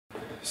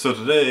So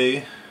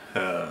today,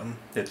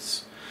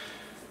 it's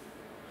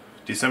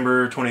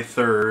December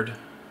 23rd,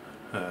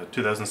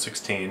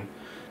 2016.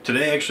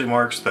 Today actually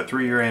marks the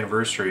 3-year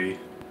anniversary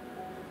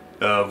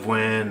of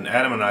when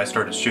Adam and I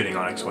started shooting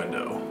Onyx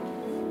Window.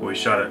 We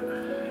shot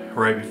it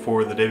right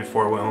before, the day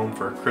before I went home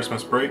for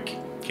Christmas break.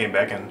 Came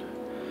back and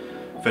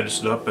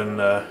finished it up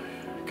in a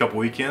couple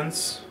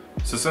weekends.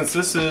 So since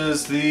this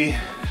is the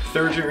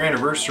 3rd-year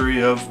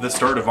anniversary of the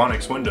start of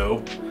Onyx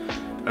Window,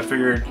 I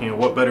figured,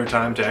 what better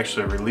time to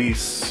actually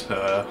release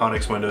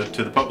Onyx Window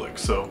to the public.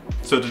 So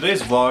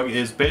today's vlog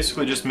is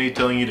basically just me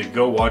telling you to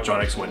go watch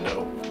Onyx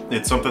Window.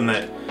 It's something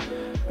that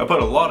I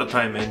put a lot of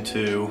time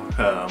into.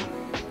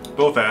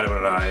 Both Adam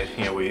and I,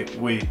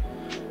 we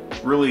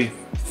really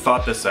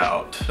thought this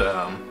out.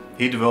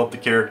 He developed the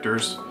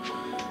characters,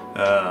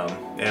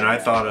 and I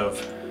thought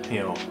of,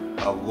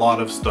 a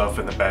lot of stuff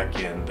in the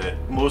back end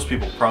that most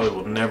people probably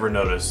will never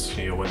notice,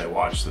 when they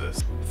watch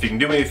this. If you can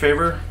do me a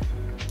favor,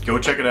 go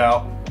check it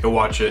out, go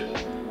watch it,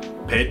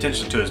 pay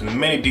attention to as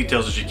many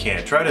details as you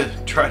can. Try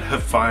to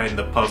find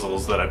the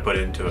puzzles that I put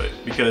into it,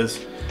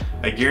 because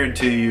I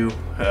guarantee you,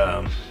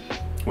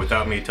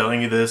 without me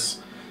telling you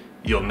this,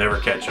 you'll never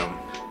catch them.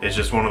 It's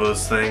just one of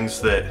those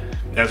things that,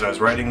 as I was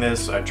writing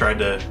this, I tried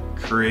to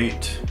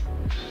create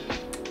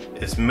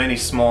as many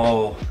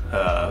small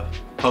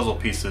puzzle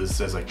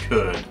pieces as I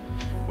could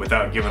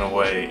without giving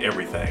away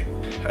everything.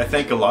 I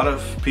think a lot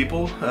of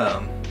people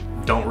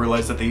don't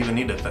realize that they even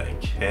need to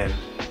think, and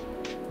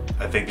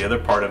I think the other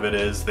part of it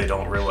is they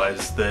don't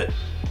realize that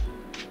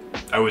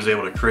I was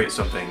able to create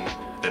something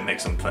that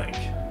makes them think.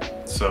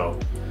 So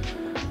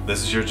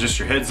this is just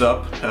your heads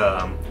up.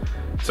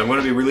 So I'm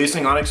going to be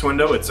releasing Onyx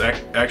Window. It's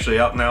actually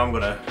out now.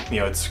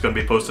 It's going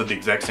to be posted the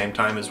exact same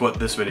time as what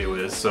this video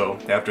is. So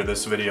after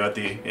this video, at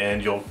the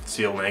end, you'll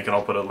see a link, and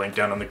I'll put a link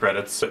down in the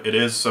credits. It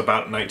is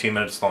about 19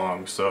 minutes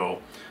long,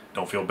 so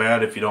don't feel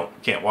bad if you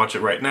can't watch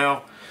it right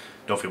now.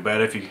 Don't feel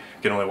bad if you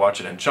can only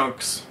watch it in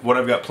chunks. What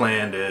I've got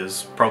planned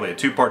is probably a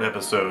 2-part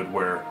episode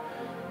where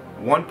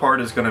one part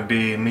is going to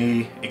be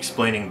me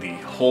explaining the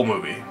whole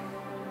movie.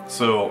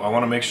 So I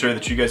want to make sure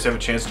that you guys have a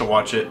chance to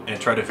watch it and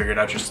try to figure it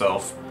out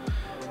yourself.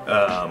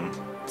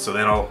 So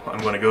then I'm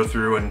going to go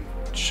through and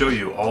show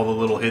you all the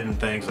little hidden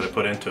things that I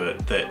put into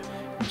it that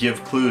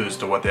give clues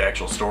to what the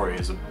actual story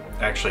is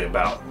actually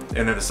about.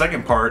 And then the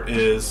second part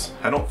is,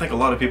 I don't think a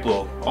lot of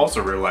people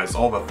also realize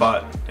all the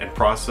thought and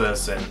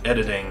process and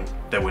editing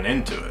that went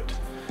into it.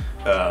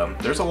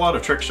 There's a lot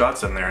of trick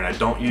shots in there, and I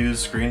don't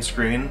use green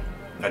screen,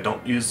 I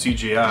don't use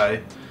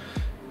CGI.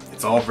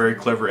 It's all very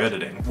clever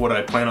editing. What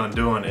I plan on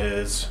doing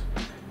is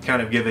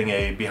kind of giving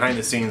a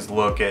behind-the-scenes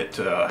look at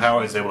how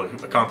I was able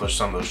to accomplish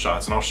some of those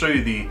shots, and I'll show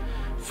you the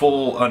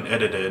full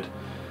unedited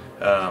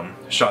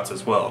shots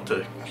as well,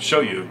 to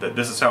show you that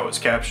this is how it was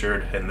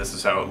captured and this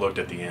is how it looked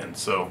at the end.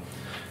 So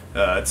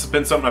it's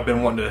been something I've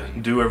been wanting to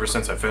do ever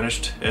since I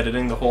finished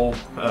editing the whole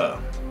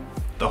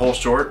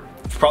short.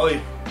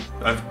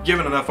 I've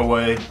given enough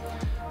away,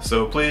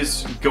 so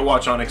please go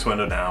watch Onyx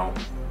Window now,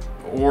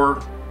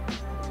 or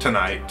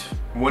tonight,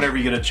 whenever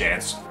you get a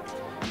chance.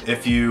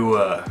 If you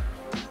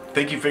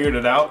think you figured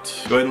it out,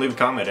 go ahead and leave a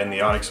comment in the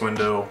Onyx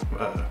Window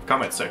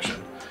comment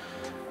section.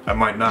 I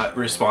might not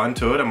respond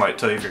to it, I might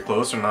tell you if you're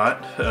close or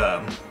not,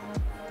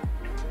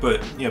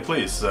 but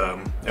please,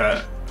 I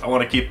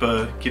want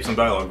to keep some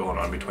dialogue going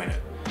on between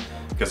it,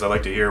 because I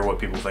like to hear what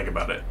people think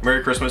about it.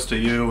 Merry Christmas to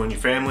you and your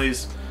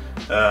families,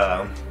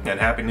 and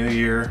Happy New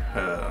Year.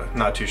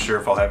 Not too sure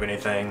if I'll have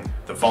anything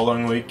the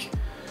following week,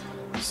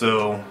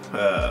 so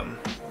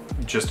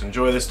just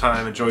enjoy this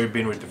time, enjoy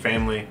being with your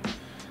family.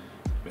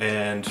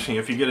 And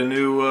if you get a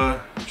new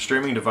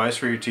streaming device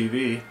for your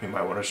TV, you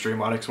might want to stream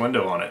Onyx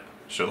Window on it.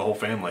 Show the whole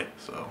family.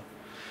 So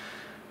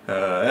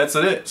that's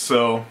it.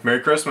 So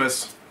Merry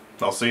Christmas.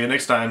 I'll see you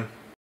next time.